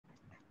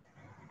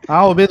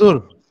हाँ ओबेदुर।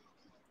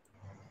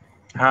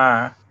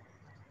 हाँ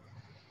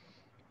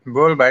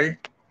बोल भाई।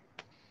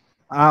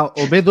 हाँ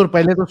ओबेदुर,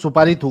 पहले तो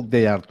सुपारी थूक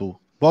दे यार, तू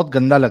बहुत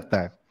गंदा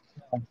लगता है।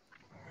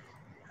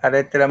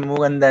 अरे तेरा मुंह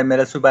गंदा है,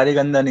 मेरा सुपारी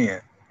गंदा नहीं है।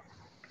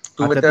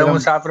 तू अच्छा तेरा तेरा मुंह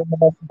साफ रहे,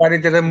 मेरा सुपारी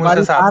तेरे मुंह से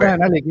सुपारी खा साफ रहा है।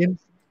 है ना लेकिन।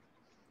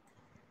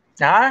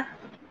 हाँ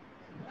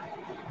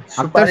अख्तर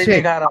सुपारी नहीं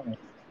शेख। खा रहा हूँ,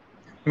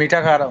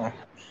 मीठा खा रहा हूँ।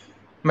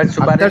 मैं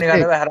सुपारी अख्तर नहीं खा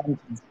शेख। रहा, मैं हराम।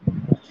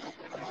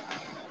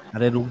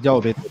 अरे रुक जाओ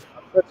ओबेदुर,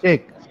 अख्तर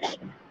शेख।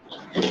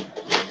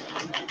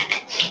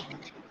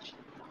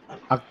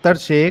 अख्तर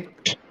शेख।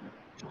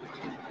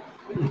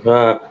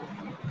 हाँ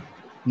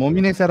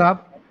मोमिन है सर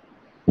आप?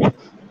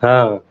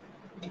 हाँ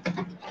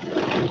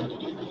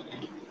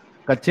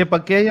कच्चे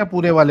पक्के है या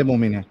पूरे वाले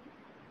मोमिन है?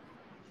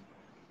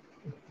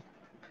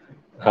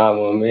 हाँ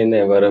मोमिन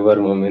है, बराबर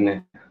मोमिन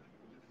है।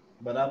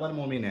 बराबर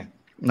मोमिन है।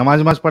 नमाज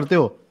नमाज पढ़ते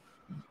हो?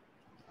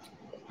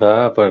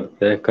 हाँ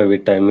पढ़ते हैं, कभी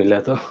टाइम मिला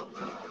तो।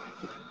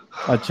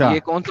 अच्छा। ये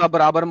कौन सा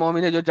बराबर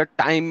मोमिन है जो जब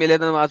टाइम मिले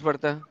तो नमाज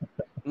पढ़ता है?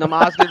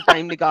 नमाज के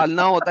टाइम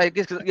निकालना होता है।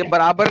 ये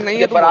बराबर नहीं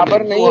है, ये तू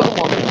बराबर मोमिन, नहीं है तो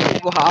मोमिन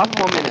तू हाफ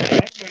मोमिन है।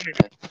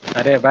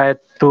 अरे भाई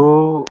तू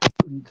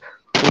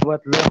तू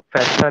मतलब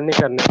फैसला नहीं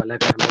करने वाला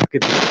घर में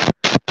कितनी,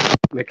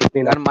 मैं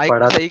कितनी यार नमाज माइक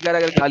पढ़ा। सही कर,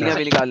 अगर गालियां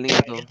भी निकालनी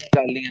है तो।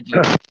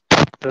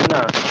 सुन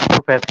ना,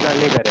 तू फैसला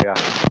नहीं करेगा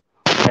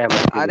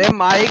क़यामत के अरे दिन।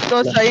 माइक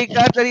तो सही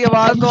कर, तेरी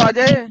आवाज तो आ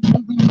जाए।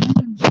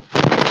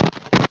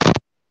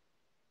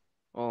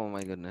 Oh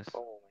my goodness.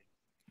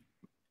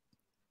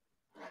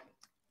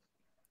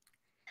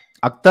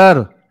 अख्तर,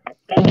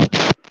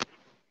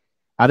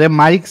 अरे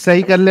माइक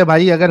सही कर ले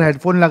भाई, अगर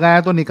हेडफोन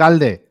लगाया तो निकाल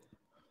दे।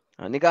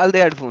 हाँ, निकाल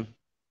दे हेडफोन।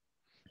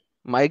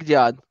 माइक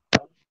याद।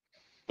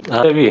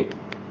 अरे भी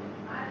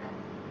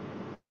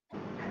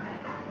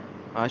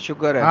हाँ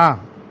शुक्र है।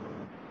 हाँ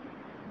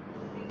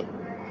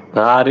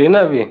आ रही ना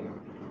अभी?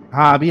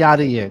 हाँ अभी आ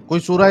रही है। कोई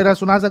सूरह इरा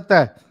सुना सकता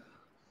है?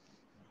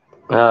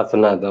 हाँ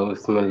सुना दो,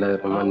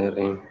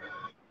 बिस्मिल्लाहिर्रहमानिर्रहीम।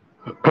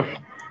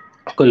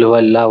 कुल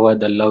हुवल्लाहु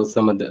अहद अल्लाहु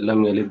समद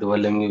लम यलिद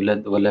वलम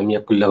यूलद वलम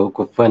यकुल लहू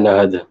कुफुवन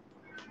अहद।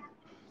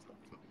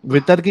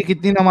 वितर की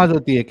कितनी नमाज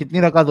होती है, कितनी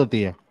रकात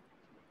होती है?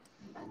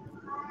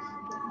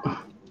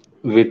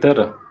 वितर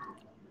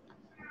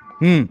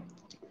हम्म।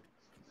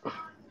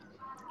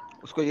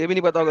 उसको ये भी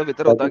नहीं पता होगा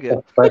वितर होता क्या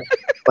है।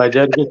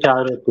 फजर की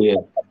 4 होती है।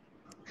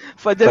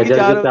 फजर की फजर की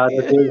 4 4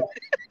 होती है। होती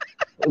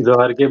है,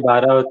 जोहर की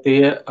 12 होती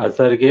है,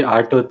 असर की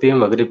 8 होती है,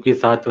 मगरिब की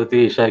 7 होती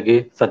है, ईशा की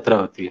 17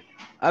 होती है।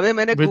 अबे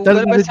मैंने वितर गूगल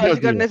का पे कितनी सर्च होती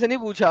है? करने से नहीं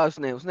पूछा,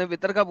 उसने उसने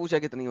वितर का पूछा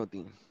कितनी होती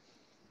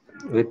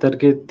है। वितर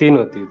की 3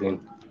 होती है, 3।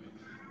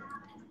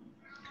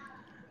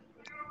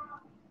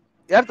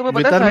 यार तुम्हें पता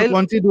है वितर में साहिल,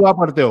 कौन सी दुआ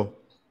पढ़ते हो?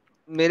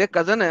 मेरे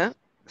कजन है,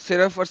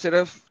 सिर्फ और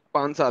सिर्फ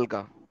 5 साल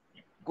का,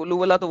 कुल्लू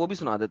वाला तो वो भी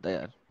सुना देता है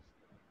यार।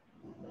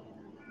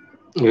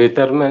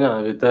 वितर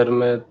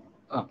में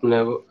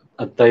अपने वो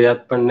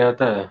अत्तहियात पढ़ने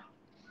होता है।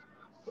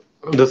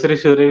 दूसरी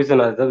सूरह भी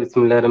सुना देता,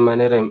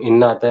 बिस्मिल्लाहिर्रहमानिर्रहीम,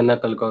 इन्ना अतैना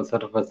कल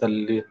कौसर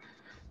फसल्ली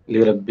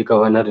लिरब्बिका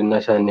वनहर इन्ना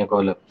शानिअका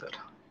हुवल अब्तर।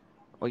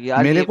 और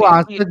यार मेरे ये को भी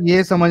आज तक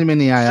ये समझ में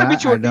नहीं इससे आया भी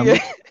छोटी है।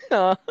 एडम,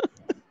 हाँ।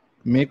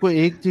 मेरे को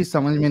एक चीज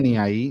समझ में नहीं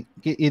आई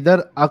कि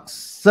इधर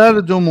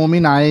अक्सर जो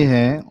मोमिन आए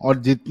हैं और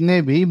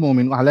जितने भी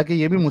मोमिन, हालांकि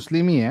ये भी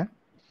मुस्लिम ही है,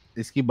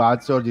 इसकी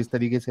बात से और जिस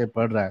तरीके से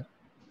पढ़ रहा है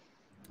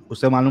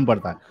उससे मालूम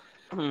पड़ता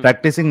है।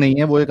 प्रैक्टिसिंग नहीं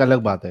है वो एक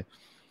अलग बात है,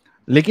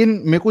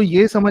 लेकिन मेरे को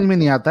ये समझ में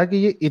नहीं आता कि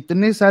ये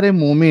इतने सारे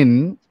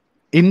मोमिन,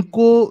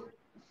 इनको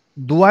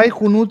दुआए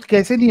कुनूत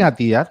कैसे नहीं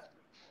आती यार?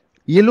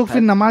 ये लोग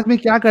फिर नमाज में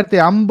क्या करते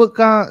हैं? अम्ब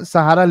का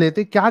सहारा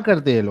लेते, क्या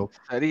करते हैं ये लोग?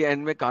 सरी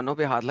एंड में कानों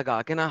पे हाथ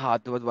लगा के ना, हाथ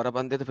दोबारा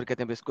बांधते तो फिर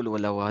कहते हैं बिस्कुल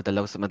वल्ला हुआ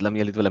अल्लाह से मतलब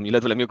यलिद वलम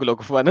यूलद वलम यकुल lahu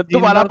कुफुवन अहद। तीन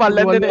दोबारा बार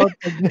पढ़ कुल लेते हुवल्लाह हैं। और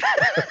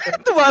तकबीर।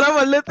 दोबारा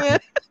पढ़ लेते हैं।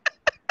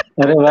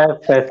 अरे भाई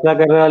फैसला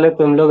करने वाले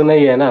तुम लोग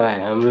नहीं है ना भाई,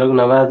 हम लोग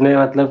नमाज में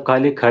मतलब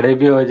खाली खड़े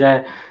भी हो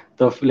जाए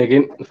तो,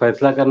 लेकिन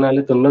फैसला करने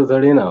वाले तुम लोग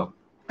थोड़ी ना हो।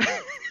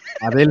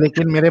 अरे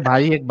लेकिन मेरे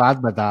भाई एक बात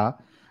बता,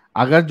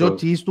 अगर जो तो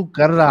चीज तू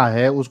कर रहा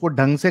है उसको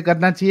ढंग से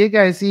करना चाहिए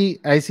क्या ऐसी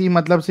ऐसी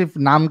मतलब सिर्फ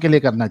नाम के लिए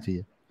करना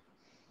चाहिए?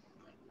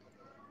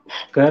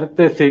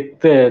 करते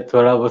सीखते हैं,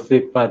 थोड़ा बहुत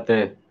सीख पाते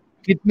हैं,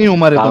 कितनी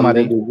उम्र है काम में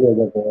तुम्हारी? बिजी हो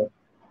जाते हैं।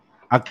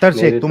 अख्तर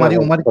शेख, मेरी तो तुम्हारी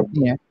है उम्र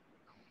कितनी है?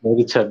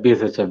 मेरी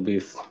 26 है,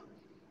 26।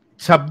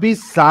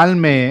 26 साल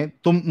में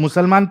तुम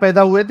मुसलमान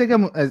पैदा हुए थे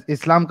क्या,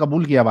 इस्लाम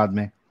कबूल किया बाद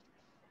में?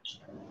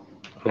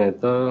 मैं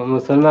तो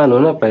मुसलमान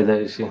हूँ ना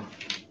पैदाइशी।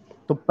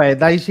 तो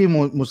पैदाइशी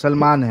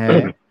मुसलमान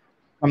है,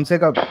 कम से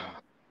कम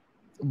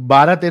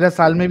 12-13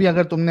 साल में भी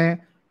अगर तुमने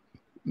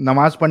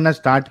नमाज पढ़ना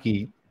स्टार्ट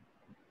की,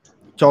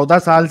 14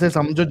 साल से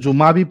समझो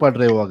जुमा भी पढ़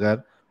रहे हो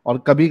अगर, और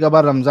कभी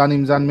कभार रमजान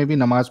इमजान में भी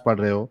नमाज पढ़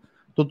रहे हो,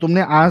 तो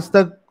तुमने आज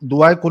तक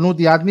दुआए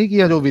कुनूत याद नहीं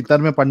किया जो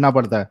वितर में पढ़ना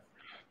पड़ता है?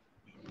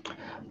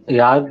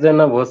 याद है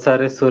ना, बहुत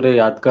सारे सूर्य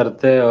याद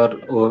करते हैं, और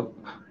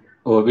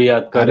वो भी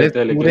याद कर अरे रहे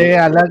थे, सूरे लेकिन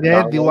अलग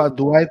है, काम।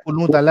 दुआए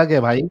कुनूत अलग है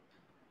भाई।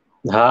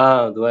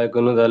 हाँ दुआ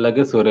कुनूत अलग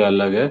है, सूर्य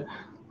अलग है।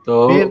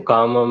 तो फिर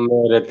काम वाम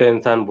में रहते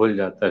इंसान भूल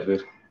जाता है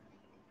फिर।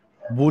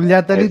 भूल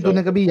जाता नहीं, ऐसा तूने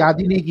होता कभी याद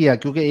ही नहीं किया,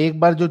 क्योंकि एक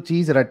बार जो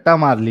चीज रट्टा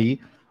मार ली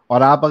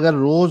और आप अगर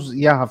रोज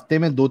या हफ्ते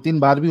में 2-3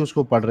 बार भी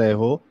उसको पढ़ रहे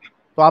हो,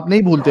 तो तो आप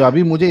नहीं भूलते हो।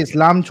 अभी मुझे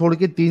इस्लाम छोड़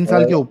के 3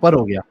 साल के ऊपर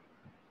हो गया,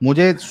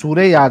 मुझे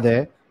सूरे याद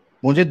है,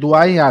 मुझे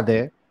दुआएं याद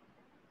है।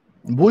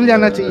 भूल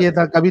जाना चाहिए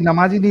था, कभी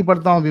नमाज ही नहीं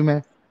पढ़ता हूँ अभी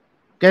मैं,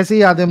 कैसे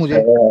याद है मुझे?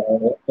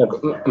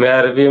 मैं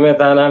अरबी में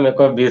था ना, मेरे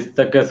को 20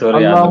 तक के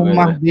सूरे याद हो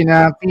अल्लाहुम्मा गए थे।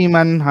 हदीना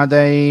फीमन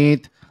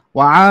हदैत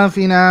व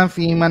आफिना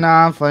फीमन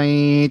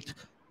आफैत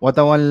व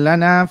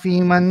तवल्लना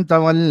फीमन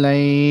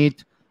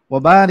तवल्लैत व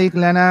बारिक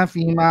लना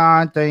फीमा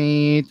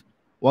आतैत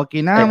व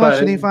किना एक बार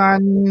वस्रिफ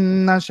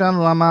अन्ना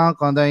शर्र मा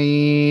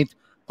क़दैत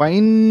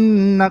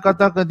फ़इन्नक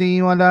तक़दी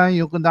व ला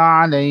युक़दा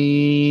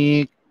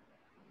अलैक।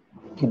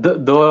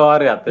 दो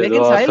और आते, दो लेकिन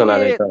और साहिल सुना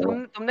ये देता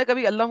हूँ। तुमने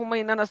कभी अल्लाहुम्मा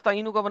इन्ना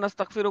नस्तईनुका व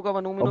नस्तगफिरुका व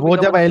और नुमिनु वो बिका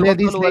व जब अहले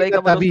हदीस नतवक्कलु नहीं था अलैका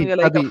व तभी नुस्नी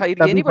अलैकल तभी खैर, ये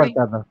तभी नहीं पढ़ी?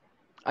 पढ़ता था।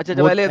 अच्छा,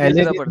 जब वो अहले हदीस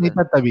अहले से तब हदीस पढ़ते नहीं हैं।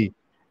 था तभी।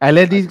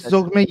 अहले अच्छा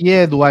हदीसों अच्छा। में ये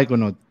है दुआए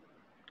कुनूत,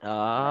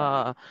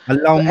 हाँ, तो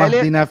अल्लाहुम्मा अहले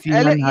हदीना अहले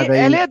फीमन ये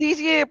अहले हदैत। हदीस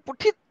ये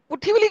पुट्ठी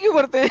पुट्ठी वाली क्यों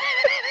पढ़ते हैं?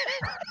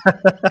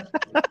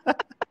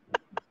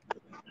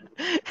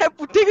 है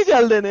पुट्ठी की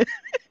चाल देने।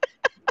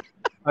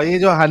 और ये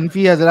जो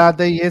हनफी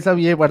हजरात है ये सब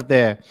ये पढ़ते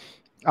हैं,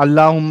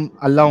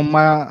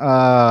 अल्लाहुम्मा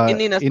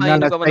इन्नी इन्ना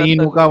नस्तईनुका व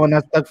नस्तईनुका व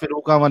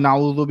नस्तगफिरुका व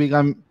नऊज़ु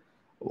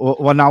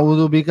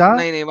बिका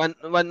नहीं नहीं,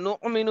 वन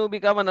नुमिनु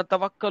बिका व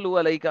नतवक्कलु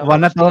अलैका व व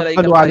नुस्नी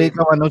नतवक्कलु अलैकल खैर।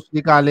 अलैका व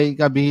नुस्लिका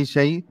अलैका बिही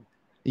शै।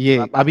 ये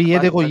बस अभी ये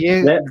बस देखो, बस।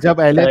 ये मैं जब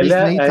अहले अहले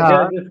हदीस नहीं था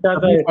अहले हदीस का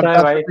तो तभी ऐसा है पढ़ता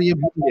था, भाई, तो ये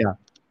भूल गया।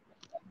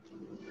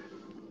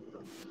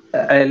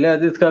 अहले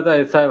हदीस का तो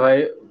ऐसा है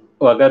भाई,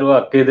 अगर वो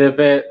अकीदे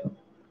पे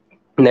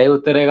नहीं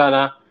उतरेगा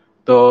ना,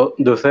 तो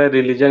दूसरे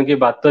रिलीजन की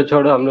बात तो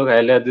छोड़ो, हम लोग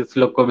अहले हदीस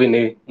लोग को भी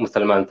नहीं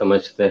मुसलमान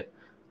समझते,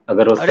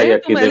 अगर वो सही अरे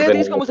तुम अकीदे अहले पे हदीस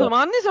नहीं को होता।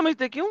 मुसलमान नहीं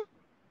समझते क्यों?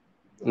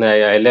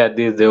 नहीं, अहले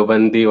हदीस,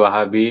 देवबंदी,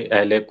 वहाबी,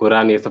 अहले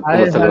कुरान, ये सबको हाय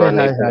हाय मुसलमान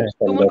नहीं हाय हाय,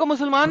 समझते हम तुम लोग। उनको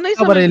मुसलमान नहीं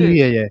पक्का समझते? बरेलवी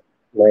है ये।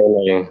 नहीं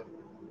नहीं,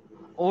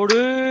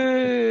 ओड़े,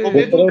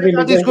 ओबेदुल दूसरे के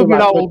साथ रिलीजन इसको की बात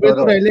मिलाओ, तो ओबेदुल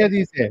छोड़ो। अहले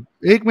हदीस है।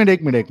 एक मिनट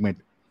एक मिनट एक मिनट,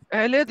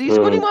 अहले हदीस को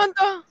नहीं हम्म।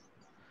 मानता?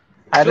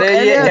 जो अरे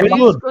ये अहले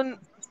इमाम हदीस को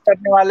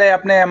करने वाले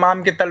अपने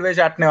इमाम के तलवे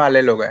चाटने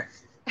वाले लोग हैं।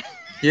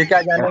 ये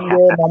क्या जानेंगे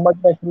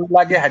मोहम्मद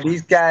रसूलुल्लाह के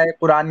हदीस क्या है,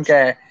 कुरान क्या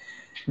है?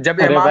 जब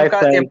अरे इमाम भाई, का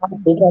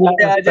इमाम तू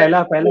पे आ जाए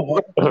पहला तो पहले वो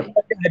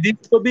रसूलुल्लाह के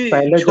हदीस को भी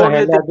पहले जो छोड़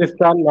अहले देते। हदीस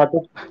था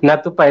ना,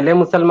 तू पहले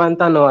मुसलमान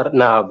था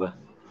ना अब।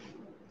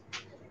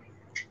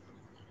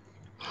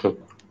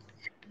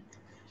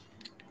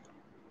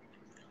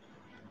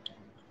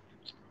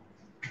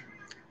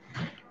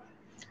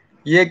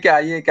 ये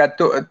क्या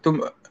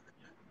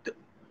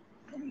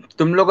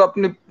तुम लोग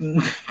अपने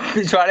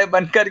पिछवाड़े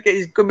बन करके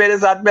इसको मेरे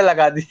साथ में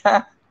लगा दिया।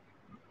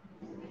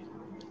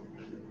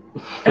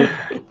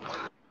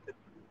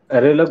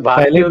 अरे लोग भाग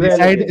पहले क्यों गए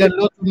डिसाइड लेकिन? कर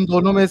लो तुम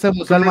दोनों में से तुम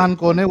मुसलमान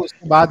कौन है,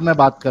 उसके बाद मैं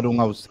बात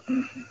करूंगा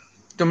उससे।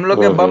 तुम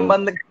लोग के बम हम्म।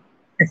 बंद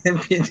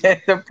पीछे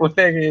से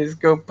फूटेगी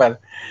इसके ऊपर।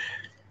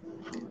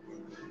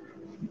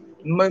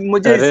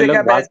 मुझे अरे इससे क्या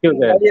लोग भाग बहस क्यों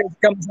करनी गए? भाई?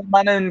 इसका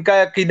मुसलमान है,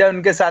 उनका अकीदा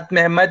उनके साथ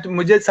में है।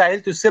 मुझे साहिल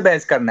तुझसे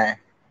बहस करना है।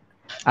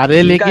 अरे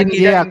इनका लेकिन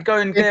ये अकीदा इनका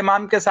उनके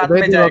इमाम के साथ में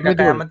उबैदुल जाएगा, उबैदुल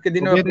कयामत के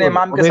दिन वो अपने उबैदुल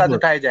इमाम के साथ उबैदुल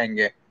उठाए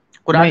जाएंगे।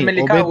 कुरान नहीं में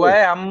लिखा हुआ उबैदुल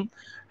है,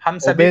 हम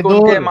सभी को उनके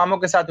उबैदुल इमामों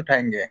के साथ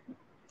उठाएंगे।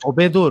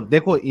 उबैदुल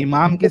देखो,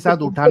 इमाम के साथ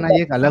उठाना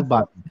ये एक अलग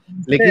बात है,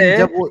 लेकिन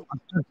जब वो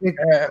अक्सर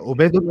से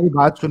उबैदुल मेरी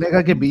बात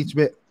सुनेगा कि बीच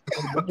में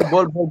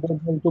बोल बोल बोल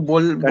बोल तू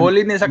बोल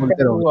ही नहीं सकता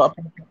बोलते रहो। तू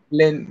अपने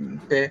लेन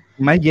पे।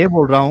 मैं ये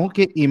बोल रहा हूँ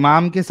कि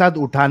इमाम के साथ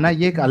उठाना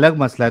ये एक अलग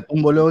मसला है।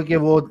 तुम बोलोगे कि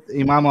वो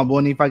इमाम अबू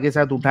हनीफा के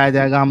साथ उठाया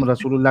जाएगा, हम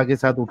रसूलुल्लाह के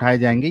साथ उठाए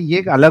जाएंगे, ये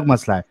एक अलग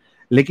मसला है।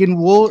 लेकिन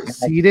वो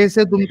सिरे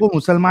से तुमको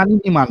मुसलमान ही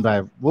नहीं मान रहा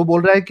है, वो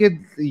बोल रहा है कि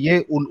ये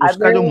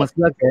उसका अरे जो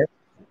मसलक है।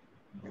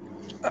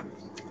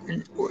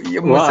 ये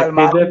वो अकीदे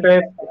मुसलमान पे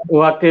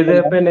वो अकीदे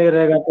पे नहीं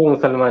रहेगा तो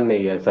मुसलमान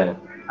नहीं है, ऐसा है।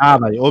 हाँ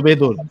भाई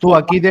ओबेदुल, तू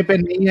अकीदे पे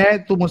नहीं है,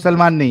 तू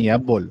मुसलमान नहीं है,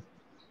 अब बोल।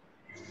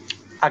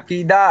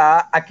 अकीदा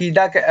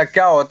अकीदा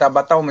क्या होता है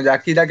बताओ मुझे?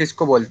 अकीदा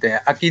किसको बोलते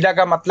हैं? अकीदा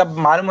का मतलब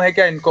मालूम है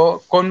क्या इनको?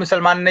 कौन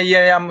मुसलमान नहीं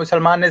है या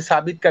मुसलमान है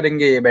साबित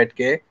करेंगे ये बैठ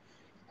के।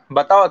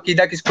 बताओ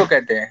अकीदा किसको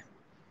कहते हैं?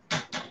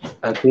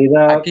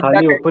 अकीदा अकीदा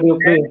खाली ऊपरी कहते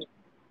ऊपरी।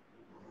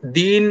 हैं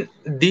दीन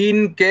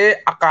दीन के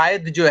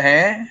अकायद जो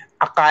हैं,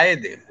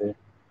 अकायद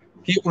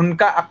कि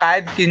उनका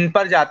अकायद किन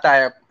पर जाता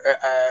है।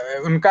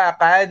 उनका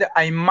अकायद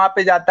अइम्मा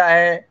पे जाता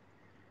है,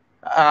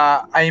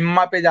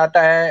 अइम्मा पे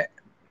जाता है,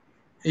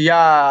 या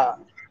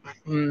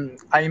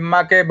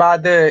अइम्मा के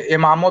बाद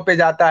इमामों पे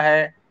जाता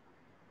है,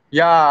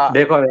 या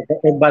देखो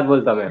एक बात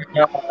बोलता मैं,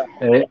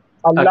 ए,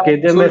 अल्लाह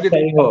अकीदे में रसूल की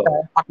सही तरफ हो, जाता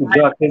है। जो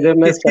अकायद अकीदे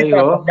में किसकी सही हो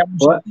तरफ है? या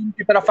वो। मुशरिकीन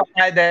की तरफ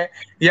अकायद है,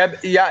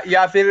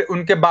 या फिर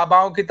उनके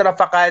बाबाओं की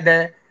तरफ अकायद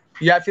है,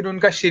 या फिर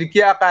उनका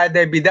शिरकिया अकायद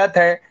है, बिदत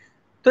है।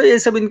 तो ये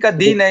सब इनका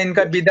दीन है,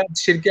 इनका बिदत,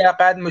 शिरकिया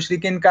अकायद,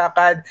 मुशरिकीन का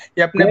अकायद।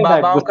 ये अपने नहीं भाई,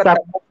 बाबाओं का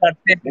तलवा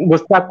चाटते हैं।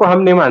 गुस्ताख को हम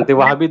नहीं मानते, अपने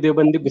वहां भी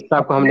देवबंदी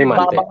गुस्ताख को हम अपने नहीं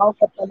मानते। बाबाओं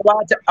का तलवा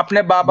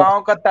अपने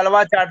बाबाओं का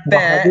तलवा चाटते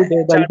वहां भी हैं,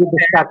 देवबंदी चाटते हैं,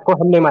 गुस्ताख को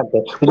हम नहीं मानते,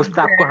 सुनते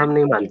गुस्ताख को हैं, हम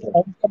नहीं मानते,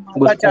 और उनका माथा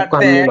गुस्ताख को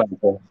हम चाटते नहीं हैं।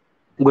 मानते,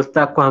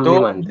 गुस्ताख को हम तो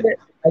नहीं मानते। ये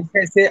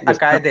ऐसे ऐसे गुस्ताख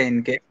अकायद है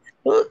इनके।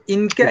 तो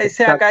इनके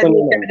ऐसे गुस्ताख को अकायद वो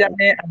नहीं क्या मानते,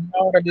 जाने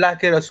अल्लाह और अल्लाह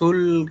के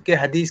रसूल के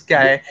हदीस क्या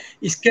है।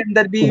 इसके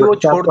अंदर भी वो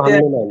गुस्ताख को छोड़ते हम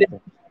हैं नहीं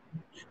मानते।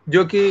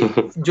 जो कि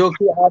जो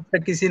कि आज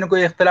तक किसी ने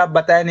कोई इख्तलाफ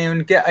बताया नहीं।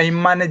 उनके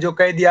अइम्मा ने जो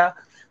कह दिया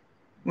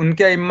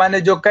उनके इम्मा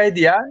ने जो कह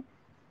दिया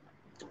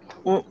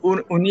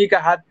उन्हीं का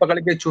हाथ पकड़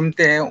के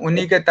चूमते हैं,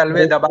 उन्हीं के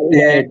तलवे दबाते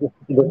हैं,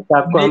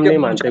 गुस्ताख को उन्हीं हम के नहीं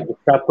मानते,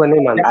 गुस्ताख को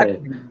नहीं क्या मानते,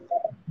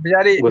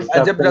 बेचारी।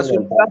 गुस्ताख जब को नहीं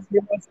रसूलुल्लाह मानते।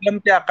 सल्लल्लाहु अलैहि वसल्लम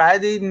के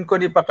अकायद ही इनको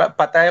नहीं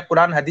पता है,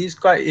 कुरान हदीस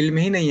का इल्म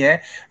ही नहीं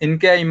है,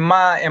 इनके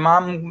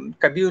इमाम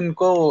कभी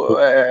उनको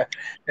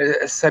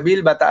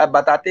सबील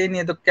बताते ही नहीं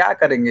है, तो क्या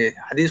करेंगे?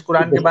 हदीस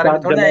कुरान के बारे में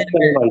गुस्ताख थोड़ा जमात को इल्म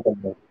नहीं है। मानते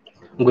हम लोग,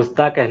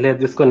 गुस्ताख अहले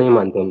हदीस को नहीं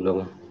मानते हम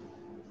लोग,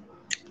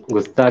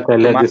 गुस्ताख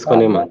अहले हदीस को तुम्हारा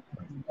नहीं मानते।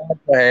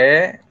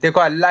 है, देखो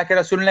अल्लाह के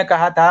रसूल ने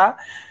कहा था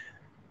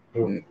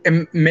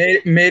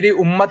मेरी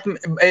उम्मत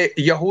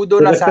यहूद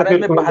और 73 नसारा में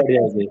फिरकों में बढ़ 72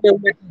 जाएगी। फिरके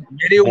हुए थे,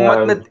 मेरी उम्मत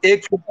में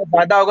एक फिरका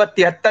ज्यादा होगा,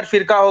 73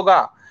 फिरका होगा,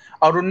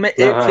 और उनमें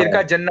एक हाँ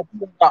फिरका जन्नती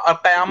होगा, और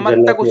कयामत तक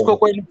जन्नती उसको होगा।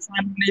 कोई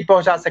नुकसान नहीं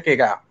पहुंचा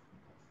सकेगा।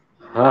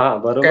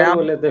 हाँ बरोबर कयामत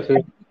बोले थे। फिर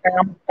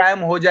कयामत कायम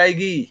हो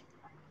जाएगी,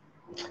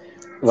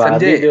 वहाबी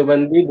समझे?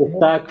 देवबंदी वो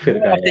गुस्ताख वो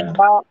फिरका है यार।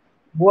 अकीदा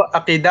वो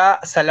अकीदा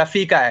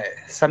सलफी का है,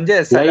 समझे?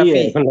 नहीं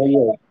है, सलफी नहीं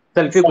है,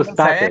 सल्फी सलफ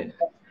गुस्ताख है,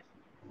 है,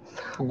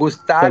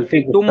 गुस्ताख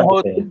सल्फी तुम गुस्ताख हो,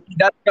 है, तुम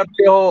बिदअत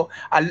करते हो।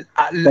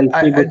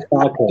 सल्फी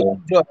गुस्ताख है,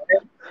 जो है,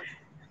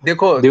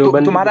 देखो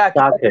देवबंदी तुम्हारा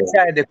अकीदा गुस्ताख है,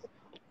 कैसा है, देखो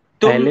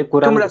अहले तुम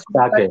कुरान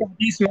गुस्ताख रसूलुल्लाह है। के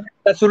हदीस में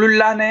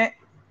रसूलुल्लाह ने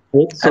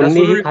एक सुन्नी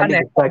ही रसूलुल्लाह खाली ने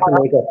गुस्ताखी कहा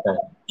नहीं करता है,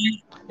 कि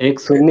एक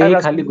सुन्नी ही खाली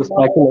रसूलुल्लाह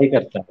गुस्ताखी नहीं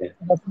करता है।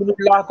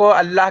 रसूलुल्लाह को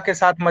अल्लाह के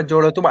साथ मत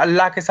जोड़ो, तुम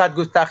अल्लाह के साथ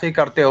गुस्ताखी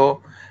करते हो।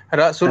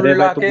 अरे भाई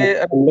रसूलुल्लाह के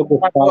तुम लोग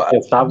रसूलुल्लाह को गुस्ताख है,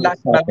 साफ अल्लाह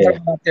के गुस्ताख है। बराबर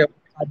बनाते हो,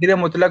 कादिर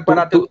मुतलक तू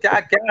बनाते तू हो, क्या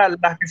क्या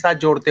अल्लाह के साथ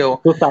जोड़ते हो।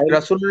 तू साहिल तू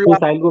रसूलुल्लाह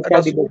साहिल को क्या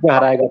डिबेट में रसूलुल्लाह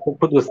हराएगा? तू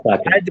खुद गुस्ताख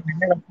है।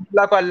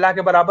 रसूलुल्लाह को अल्लाह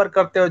के बराबर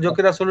करते हो, जो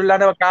कि रसूलुल्लाह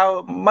ने कहा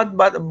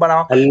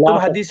बनाओ। अल्लाह तुम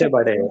हदीस सबसे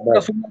बड़े है, बस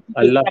रसूलुल्लाह की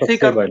अल्लाह गुस्ताखी सबसे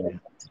करते बड़े हो, है,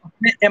 अल्लाह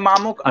अपने सबसे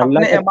इमामों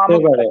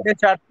के बड़े है। बदले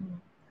चाहते हो,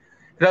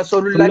 तुम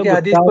रसूलुल्लाह लोग की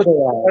हदीस को गुस्ताख हो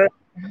यार,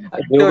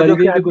 करते हो, जो कि देवबंदी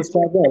भी हदीस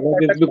गुस्ताख है, अहले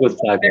हदीस भी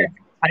गुस्ताख है,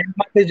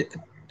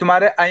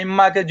 तुम्हारे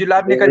अइम्मा के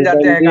जुलाब निकल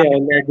जाते हैं देवबंदी गाल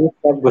अहले से। हदीस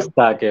सब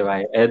गुस्ताख है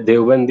भाई,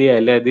 देवबंदी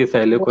अहले हदीस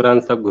अहले कुरान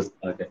सब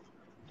गुस्ताख है,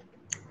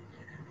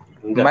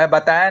 समझा? मैं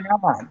बताया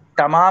ना,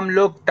 तमाम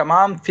लोग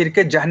तमाम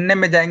फिरके जहन्नम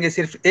में जाएंगे,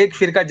 सिर्फ एक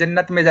फिरका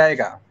जन्नत में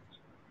जाएगा,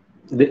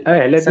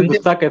 अहले हदीस समझे?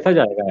 गुस्ताख कैसा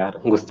जाएगा यार,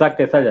 गुस्ताख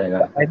कैसा जाएगा?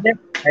 अहले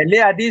अहले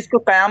हदीस को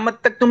कयामत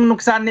तक तुम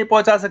नुकसान नहीं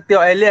पहुंचा सकते हो।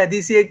 अहले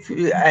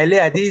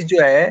हदीस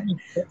जो है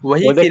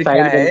वही वो देख फिरका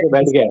साहिल बन है के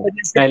बैठ जिसकी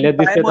वजह से गया, तुम अहले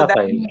हदीस से कायम व था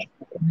दायम साहिल,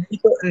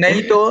 हो।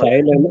 नहीं तो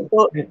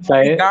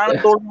तुम्हारी गांड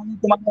साहिल तोड़ने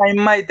तुम्हारे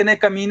अइम्मा इतने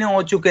कमीने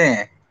हो चुके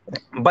हैं,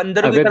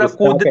 बंदरों की अबे तरह गुस्ताख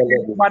कूदते अहले हैं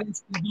हदीस, तुम्हारी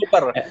सीढ़ियों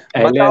पर।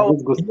 अहले बताओ, हदीस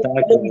ये गुस्ताख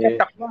वाले उनका है।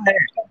 तकवा है,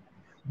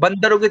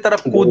 बंदरों की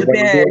तरफ कूदते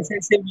हैं, देवबंदी ऐसे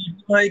ऐसे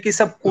वीडियो है कि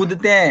सब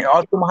कूदते हैं,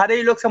 और तुम्हारे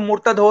ही लोग सब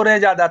मुर्तद हो रहे हैं,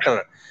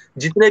 ज्यादातर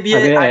जितने भी ये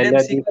अबे आइलैंड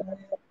सीकर हैं,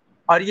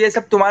 और ये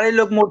सब तुम्हारे ही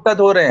लोग मुर्तद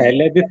हो रहे हैं।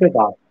 अहले हदीस से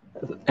था,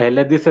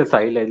 अहले हदीस से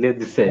साहिल, अहले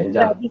हदीस से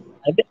जा।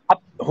 अब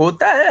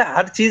होता है,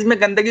 हर चीज में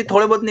गंदगी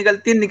थोड़ी बहुत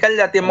निकलती है, निकल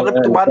जाती है,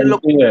 मगर तुम्हारे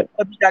लोग निकलती है।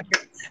 अभी जाके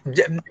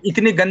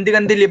इतनी गंदी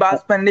गंदी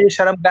लिबास पहनने,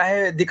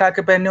 शर्मगाहें दिखा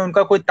के पहनने,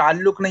 उनका कोई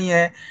ताल्लुक नहीं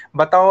है।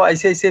 बताओ,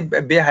 ऐसे ऐसे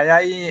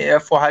बेहयाई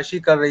फुहाशी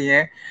कर रही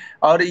हैं,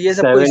 और ये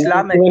सब कोई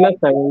इस्लाम है 72 है क्या? ना,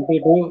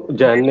 72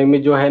 जहन्नमी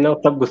जो है ना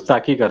वो सब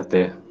गुस्ताखी करते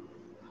हैं,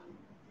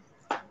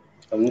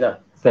 समझा?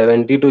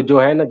 72 जो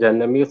है ना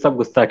जहन्नमी वो सब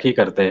गुस्ताखी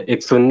करते हैं,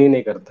 एक सुन्नी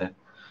नहीं करता है।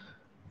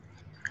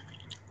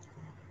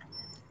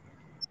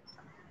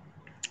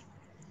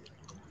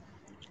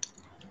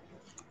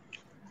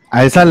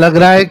 ऐसा लग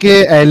रहा है कि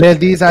अहले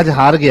हदीस आज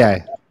हार गया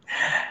है,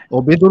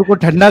 ओबेदुर को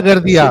ठंडा कर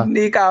दिया।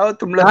 सुन्नी का हो क्या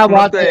तुम लोग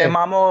बात तो है,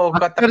 इमामों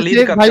का अख्तर तकलीद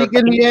शेख करते भाई हो। के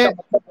तकलीद लिए। का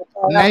मतलब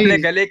होता है अपने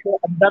नहीं, गले के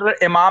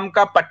अंदर इमाम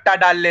का पट्टा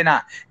डाल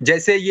लेना,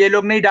 जैसे ये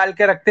लोग नहीं डाल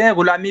के रखते हैं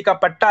गुलामी का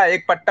पट्टा,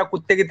 एक पट्टा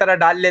कुत्ते की तरह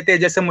डाल लेते हैं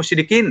जैसे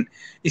मुशरिकीन,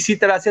 इसी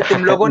तरह से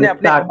तुम लोगों ने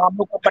अपने गुस्ताख,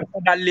 इमामों का पट्टा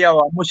डाल लिया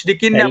हुआ,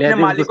 मुशरिकीन ने अहले अपने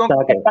हदीस मालिकों का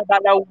गुस्ताख है, पट्टा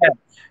डाला हुआ है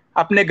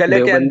अपने गले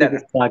के देवबंदी अंदर।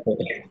 गुस्ताख है,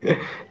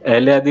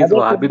 अहले हदीस अरे तुम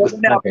वहाबी लोगों ने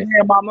गुस्ताख है, अपने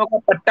इमामों का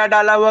पट्टा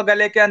डाला हुआ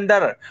गले के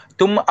अंदर,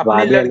 तुम अपनी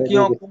वहाबी अहले हदीस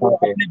लड़कियों को,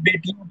 गुस्ताख है। अपनी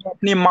बेटियों को,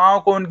 अपनी माओ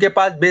को उनके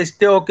पास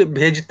भेजते हो कि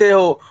भेजते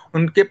हो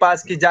उनके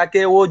पास की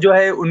जाके, वो जो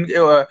है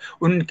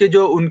उनके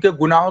जो उनके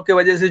गुनाहों की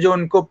वजह से जो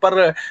उनके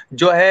ऊपर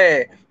जो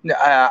है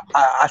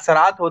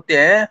असरात होते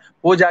हैं,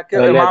 वो जाके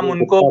अहले इमाम हदीस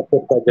उनको गुस्ताख फिर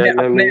का अपने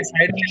जहन्नमी, अपने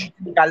साइड में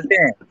निकालते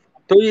हैं।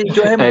 तो ये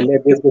जो है अहले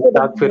हदीस कुत्ते बने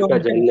गुस्ताख हुए फिर हैं का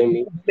उनके,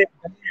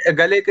 जहन्नमी।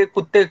 गले के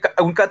कुत्ते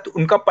उनका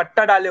उनका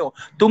पट्टा डाले हो।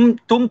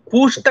 तुम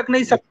पूछ तक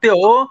नहीं सकते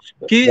हो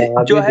कि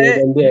जो वहाबी है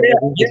देवबंदी अहले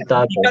हदीस ये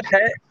गुस्ताख है, हकीकत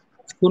है।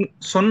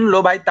 सुन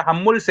लो भाई,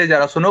 तहम्मुल से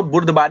जरा सुनो,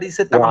 बुर्दबारी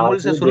से तहम्मुल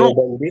से वहाबी सुनो।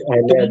 देवबंदी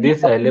अहले तुम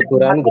हदीस अहले अपने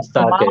कुरान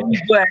गुस्ताख है। इमाम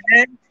जो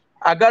है,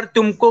 अगर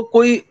तुमको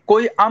कोई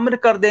कोई अम्र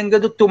कर देंगे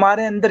तो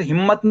तुम्हारे अंदर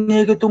हिम्मत नहीं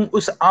है कि तुम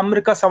उस अम्र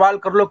का सवाल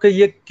कर लो कि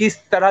ये किस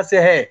तरह से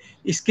है,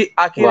 इसकी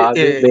आखिर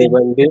वहाबी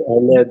देवबंदी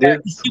अहले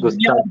हदीस इसकी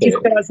बुनियाद गुस्ताख किस है।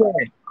 तरह से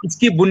है,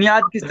 इसकी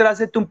बुनियाद किस तरह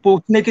से, तुम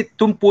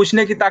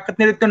पूछने की ताकत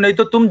नहीं रखते, नहीं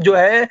तो तुम जो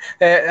है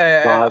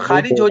वहाबी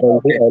खारिज हो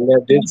देवबंदी जाओगे, अहले तुम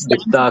हदीस इस्लाम से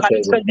गुस्ताख है,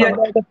 खारिज कर दिया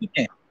गुस्ताख, जाएगा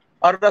तुम्हें।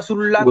 और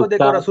रसूलुल्लाह को देखो,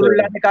 गुस्ताख है।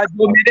 रसूलुल्लाह ने कहा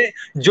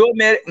जो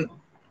मेरे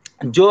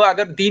जो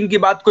अगर दीन की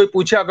बात कोई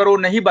पूछे, अगर वो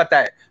नहीं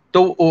बताए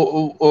तो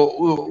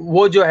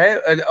वो जो है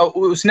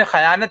उसने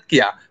खयानत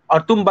किया,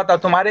 और तुम बताओ,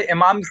 तुम्हारे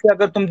इमाम से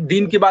अगर तुम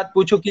दीन की बात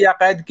पूछो कि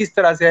अकायद किस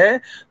तरह से है,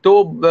 तो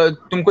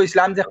तुमको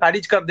इस्लाम से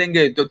खारिज कर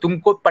देंगे। तो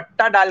तुमको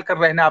पट्टा डालकर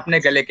रहना अपने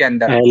गले के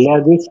अंदर। अहले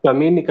हदीस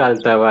कमी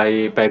निकालता है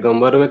भाई,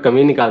 पैगंबर में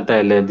कमी निकालता है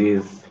अहले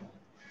हदीस,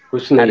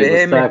 कुछ नहीं,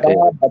 अरे गुस्ताख है।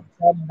 मेरा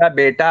बच्चा, मेरा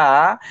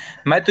बेटा,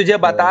 मैं तुझे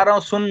बता रहा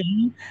हूँ, सुन।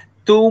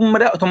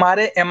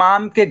 तुम्हारे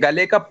इमाम के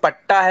गले का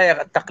पट्टा है।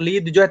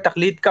 तकलीद जो है,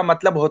 तकलीद का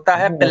मतलब होता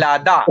है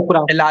किलादा। तो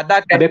कुरान, किलादा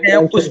अरे कहते हैं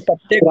उस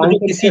पट्टे को कुरान जो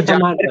शरीफ किसी कैसे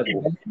मान जानवर रहा के है तू?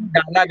 गले में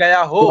डाला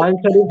गया हो।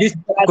 जिस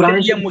तरह से कुरान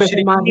ये शरीफ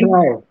कैसे मान मुशरिकीन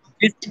रहा है?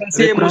 जिस तरह अरे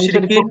से कुरान शरीफ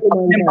को मुशरिकीन क्यों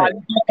अपने मान रहा है?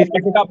 मालिकों का किसी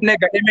पट्टा अपने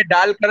गले में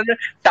डालकर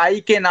टाई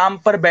के नाम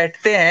पर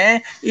बैठते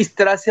हैं, इस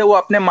तरह से वो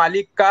अपने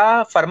मालिक का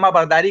फर्मा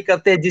बरदारी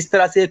करते हैं, जिस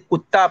तरह से एक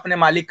कुत्ता अपने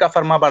मालिक का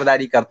फर्मा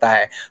बरदारी करता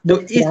है। तो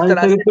इस कुरान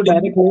तरह शरीफ से तो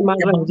डायरेक्ट नहीं मान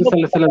रहा, हुजूर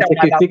इमामों सल्लल्लाहु का अलैहि वसल्लम पट्टा से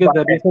डाला किसी के हुआ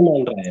है, जरिए से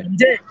मान रहा है।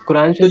 समझे?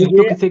 कुरान तो शरीफ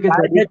तो ये किसी के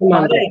शायद जरिए है से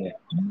मान तुम्हारे, रहा है।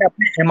 तुमने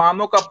अपने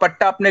इमामों का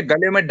पट्टा अपने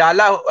गले में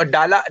डाला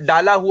डाला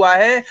डाला हुआ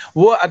है।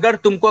 वो अगर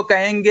तुमको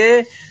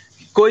कहेंगे,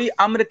 कोई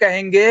अम्र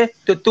कहेंगे,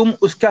 तो तुम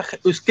उस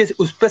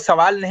पर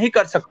सवाल नहीं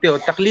कर सकते हो।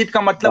 तकलीद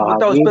का मतलब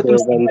होता है उस वहाबी पर तुम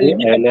सवाल देवबंदी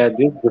नहीं कर अहले सकते।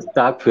 हदीस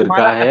गुस्ताख फिरका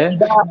तुम्हारा है,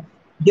 अकीदा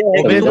ये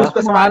है कि तुम समझा? उस पर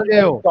तुम सवाल हार नहीं गए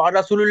कर हो। सकते। और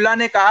रसूलुल्लाह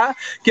ने कहा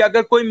कि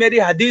अगर कोई मेरी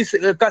हदीस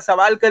का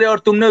सवाल करे और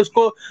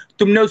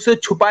तुमने उससे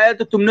छुपाया,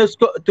 तो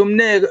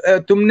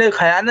तुमने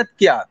खयानत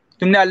किया।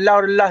 तुमने अल्लाह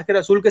और अल्लाह के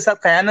रसूल के साथ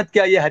खयानत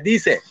किया। ये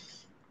हदीस है,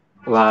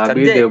 वहाबी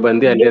समझे?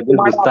 देवबंदी ये अहले हदीस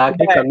तुम्हारा गुस्ताख है,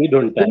 अकीदा है। कमी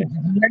ढूंढता तुम है,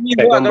 जहन्नमी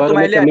हो। अगर तुम पैगंबरों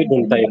में अहले कमी हदीस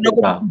ढूंढता है नहीं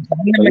ये मानोगे फिरका, तो तुम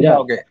जहन्नम में समझा?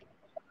 जाओगे।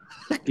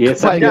 ये सब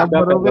समझा? फिरका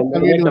पैगंबरों में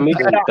पैगंबरों कमी में कमी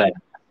ढूंढता है। ढूंढता है।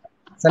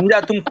 समझा?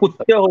 तुम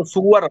कुत्ते हो,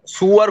 सुअर।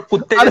 सुअर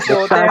कुत्ते अरे जैसे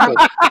होते गुस्ताख हैं। है, और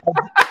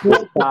सुअर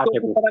गुस्ताख कुत्तों है,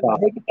 की तरह, गुस्ताख।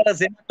 गधे की तरह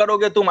जिना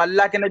करोगे तुम।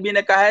 अल्लाह के नबी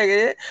ने कहा है कि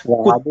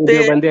वहाबी कुत्ते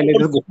देवबंदी अहले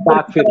और हदीस सुअर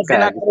गुस्ताख की तरह फिरका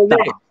जिना है, करोगे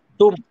गुस्ताख,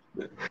 तुम।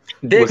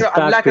 देख, गुस्ताख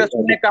अल्लाह के फिरका,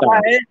 रसूल ने कहा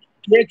गुस्ताख। है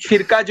कि एक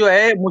फिरका जो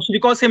है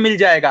मुशरिकों से मिल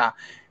जाएगा,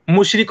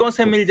 मुशरिकों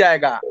से मिल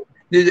जाएगा।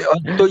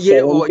 तो ये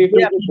 72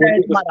 की अकीदा है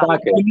बोली तुम्हारा।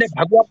 गुस्ताख है, तुमने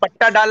भगवा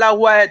पट्टा डाला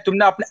हुआ है,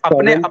 तुमने अपने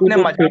अपने अपने 72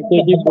 मजारों फिरके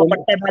में की भगवा बोली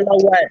पट्टा डाला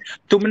हुआ है।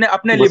 तुमने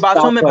अपने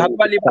लिबासों गुस्ताख में वाली,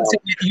 भगवा लिबास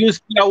गुस्ताख, यूज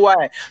किया हुआ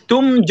है।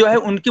 तुम जो है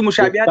उनकी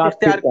मुशाबिहत गुस्ताख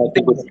इख्तियार फिरका करते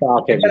की, हो।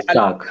 गुस्ताख है, अगर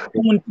गुस्ताख।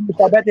 तुम उनकी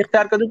मुशाबिहत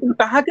इख्तियार करते हो, तुम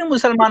कहाँ के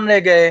मुसलमान रह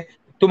गए?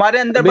 तुम्हारे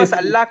अंदर अबे बस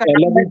अल्लाह का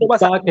पहले नाम है, भी तो बस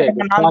गुस्ताख है,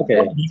 अल्लाह का नाम गुस्ताख है,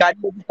 लेकर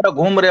भिखारियों की तरह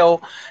घूम रहे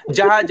हो।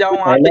 जहां जाओ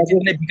वहां पे पहले भी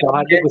जितने भिखारी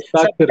वहाबी है,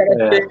 गुस्ताख सब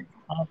फिरका है,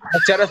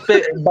 चरस पे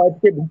बैठ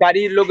के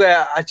भिखारी लोग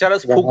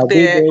चरस फूकते वहाबी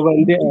हैं।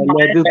 देवबंदी उनकी अहले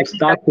माएं हदीस बहन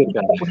गुस्ताख जाती हैं,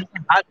 फिरका सब है,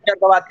 उनका हाथ क्या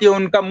दबाती है,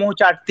 उनका मुंह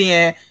चाटती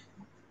हैं।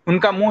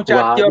 उनका मुंह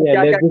चाटती है और वहाबी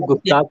क्या अहले क्या हदीस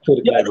करती है। गुस्ताख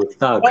फिरका है, और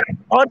गुस्ताख।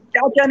 और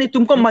क्या क्या नहीं।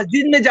 तुमको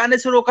मस्जिद में जाने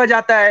से रोका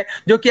जाता है,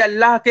 जो कि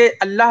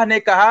अल्लाह ने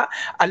कहा,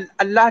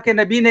 अल्लाह के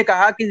नबी ने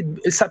कहा कि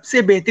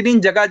सबसे बेहतरीन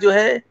जगह जो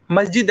है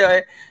मस्जिद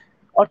है।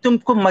 और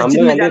तुमको हम मस्जिद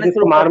लोग में अहले जाने हदीस से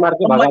को रोका मार जाता मार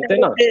के है। और भगाते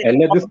हैं मजारों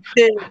ना,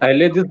 पे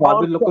अहले हदीस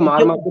वहाबी लोग को मार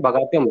औरतें मार के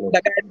भगाते हैं हम लोग।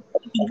 लगाए।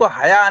 तुमको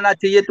हया आना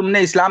चाहिए। तुमने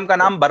इस्लाम का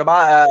नाम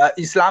बर्बाद,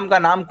 इस्लाम का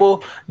नाम को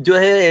जो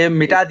है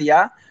मिटा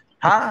दिया।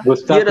 हाँ, ये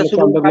गुस्ताख लोग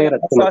को हम लोग रसूलुल्लाह नहीं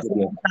रखते मस्जिद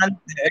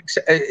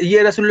में।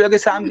 ये रसूलुल्लाह के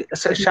शान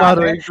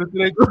मारो है। एक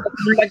दूसरे को।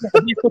 रसूलुल्लाह की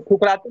हदीस को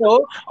ठुकराते हो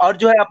और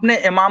जो है अपने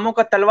इमामों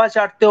का तलवा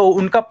चाटते हो,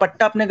 उनका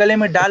पट्टा अपने गले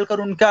में डालकर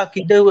उनका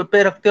अकीदे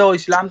पे रखते हो। गुस्ताख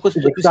इस्लाम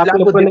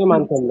लोग को को नहीं दिल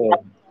मानते हम लोग,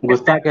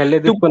 गुस्ताख अहले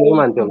हदीस को नहीं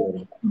मानते हम लोग,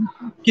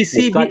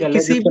 गुस्ताख अहले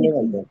हदीस किसी को भी नहीं चीज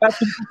मानते, का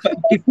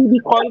किसी भी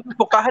कौल का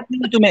फुकाहत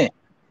नहीं है तुम्हें।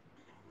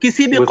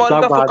 किसी भी कौल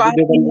गुस्ताख का वहाबी फुकाहत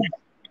नहीं देवबंदी, है।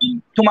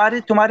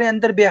 तुम्हारे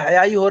अंदर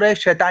बेहयाई हो रहा है,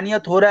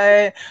 शैतानियत हो रहा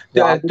है।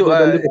 वहाबी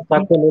देवबंदी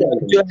गुस्ताख को नहीं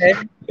मानते हम जो है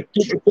लोग।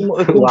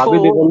 तुमको वहाबी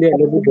देवबंदी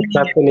अहले खबर हदीस ही नहीं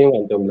गुस्ताख है। को नहीं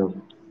मानते हम लोग,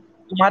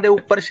 तुम्हारे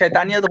ऊपर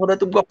शैतानियत हो रहा है,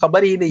 तुमको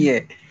खबर ही नहीं है।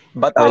 अहले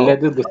बताओ,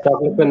 हदीस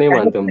गुस्ताख लोग को नहीं क्या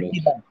है मानते हम लोग,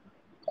 अकीदा?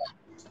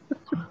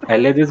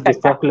 अहले हदीस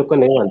गुस्ताख लोग को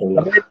नहीं मानते हम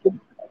लोग, अरे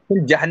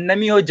तुम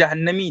जहन्नमी हो,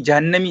 जहन्नमी,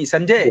 जहन्नमी,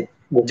 समझे?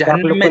 गुस्ताख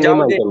जहन्नम लोग में को नहीं जाओगे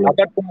मानते हम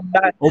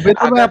लोग, ओबेदुल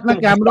भाई अगर अपना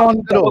तुम कैमरा ऑन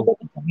गुस्ताखी करो। करोगे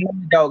तो जहन्नम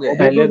में जाओगे।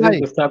 अहले ओबेदुल हदीस भाई,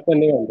 गुस्ताख को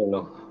नहीं मानते हम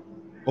लोग।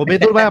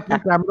 ओबेदुल भाई अपना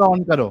कैमरा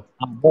ऑन करो।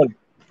 हाँ, बोल।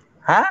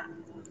 हाँ,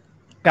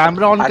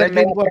 कैमरा ऑन अरे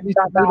करके इनको अपनी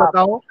शक्ल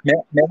बताओ।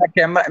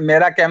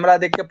 मेरा कैमरा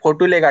देख के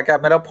फोटो लेगा क्या?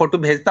 मेरा फोटो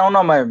भेजता हूँ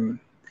ना मैं।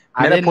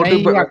 मेरा अरे फोटो नहीं,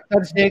 ये फोटो से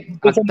अख्तर शेख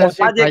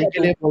मोहताज है भाई क्या के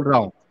तू? लिए बोल रहा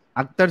हूँ।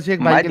 अख्तर शेख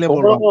भाई मैं के लिए बोल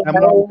छोड़ो। रहा हूँ,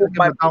 कैमरा ऑन करके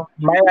बताओ।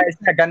 मैं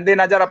ऐसे गंदी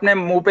नजर अपने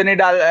मुंह पे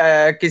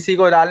नहीं किसी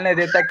को डालने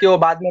देता कि वो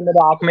बाद में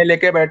मेरे आंख में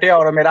लेके बैठे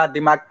और मेरा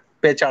दिमाग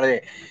पे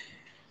चढ़े।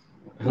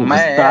 मैं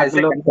गुस्ताख ऐसे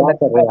लोग गंदी क्या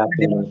कर नजर रहे हैं अपने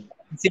आपके दिमाग में?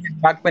 किसी के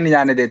दिमाग पे नहीं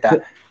जाने देता।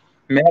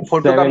 मेरा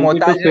फोटो का 72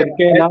 मोहताज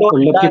फिरके है है ना, तो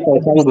उन लोग की पहचान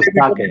दूसरे वीडियो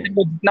गुस्ताख में है। तेरे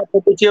को जितना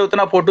फोटो चाहिए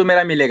उतना फोटो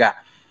मेरा मिलेगा।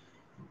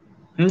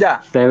 समझा?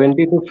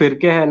 72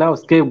 फिरके है ना,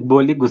 उसके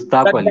बोली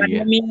गुस्ताख सब वाली है।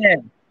 जाननमी है,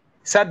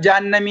 सब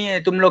जाननमी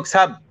है तुम लोग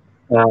सब।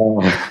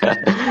 हाँ।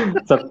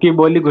 सबकी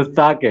बोली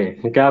गुस्ताख है,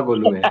 क्या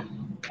बोलूं मैं?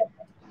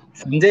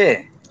 समझे?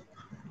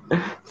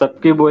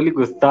 सबकी बोली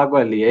गुस्ताख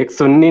वाली है, एक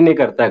सुन्नी नहीं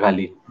करता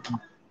खाली,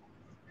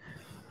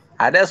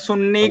 अरे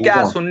सुन्नी क्या,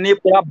 समझा? सुन्नी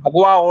पूरा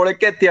भगवा ओढ़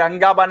के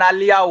तिरंगा बना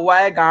लिया हुआ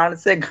है, गांड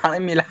से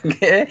गांड मिला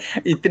के।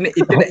 इतने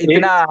इतने एक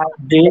इतना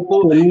एक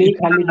सुन्नी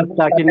इतना खाली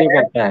गुस्ताखी नहीं है।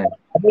 करता है,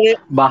 अरे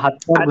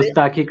 72 अरे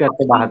गुस्ताखी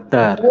करते,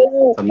 72,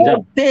 वो समझा?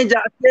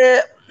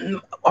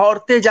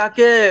 औरतें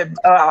जाके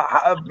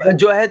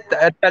जो है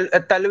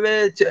तलवे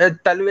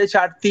तलवे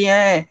चाटती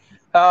हैं।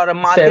 और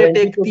माथे 72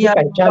 टेकती की हैं।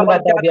 पहचान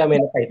बता दिया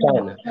मैंने,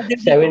 पहचान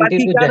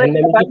 72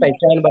 जहन्नमी की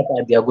पहचान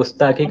बता दिया,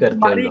 गुस्ताखी करते हैं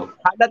तुम्हारी लोग।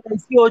 हालत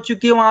ऐसी हो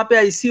चुकी है वहां पे,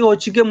 ऐसी हो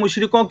चुकी है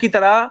मुशरिकों की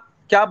तरह,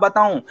 क्या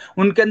बताऊं।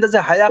 उनके अंदर से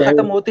हया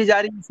खत्म होती जा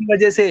रही है इसी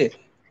वजह से।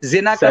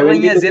 जिना कर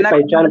रही है, 72 की जिना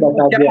पहचान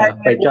बता क्या दिया, है,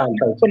 पहचान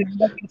उनको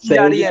निंदा करती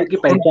जा रही है। 72 की उनकी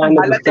पहचान है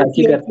हालत ऐसी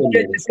गुस्ताखी हो करते चुकी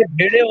है लोग। जैसे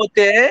भेड़े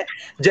होते हैं,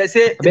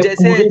 जैसे अबे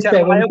जैसे पूरे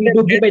चरवाहों के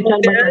 72 की भेड़ पहचान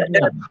होते बता हैं,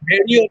 दिया,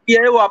 भेड़ी होती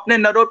है वो अपने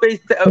नरों पे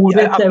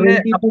पूरे अपने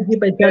 72 की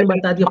पहचान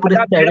बता दिया, पूरे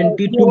मादा भेड़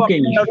होती है 72 वो के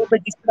अपने ही, नरों पे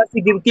जिस तरह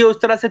से गिरती है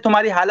उस तरह से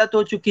तुम्हारी हालत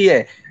हो चुकी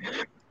है।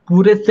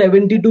 पूरे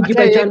 72 की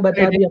अच्छा, पहचान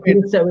बता दिया, पूरे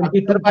अख्तर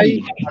 72 भाई,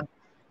 की।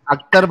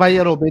 अख्तर भाई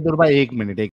और ओबैदुर भाई, एक मिनट।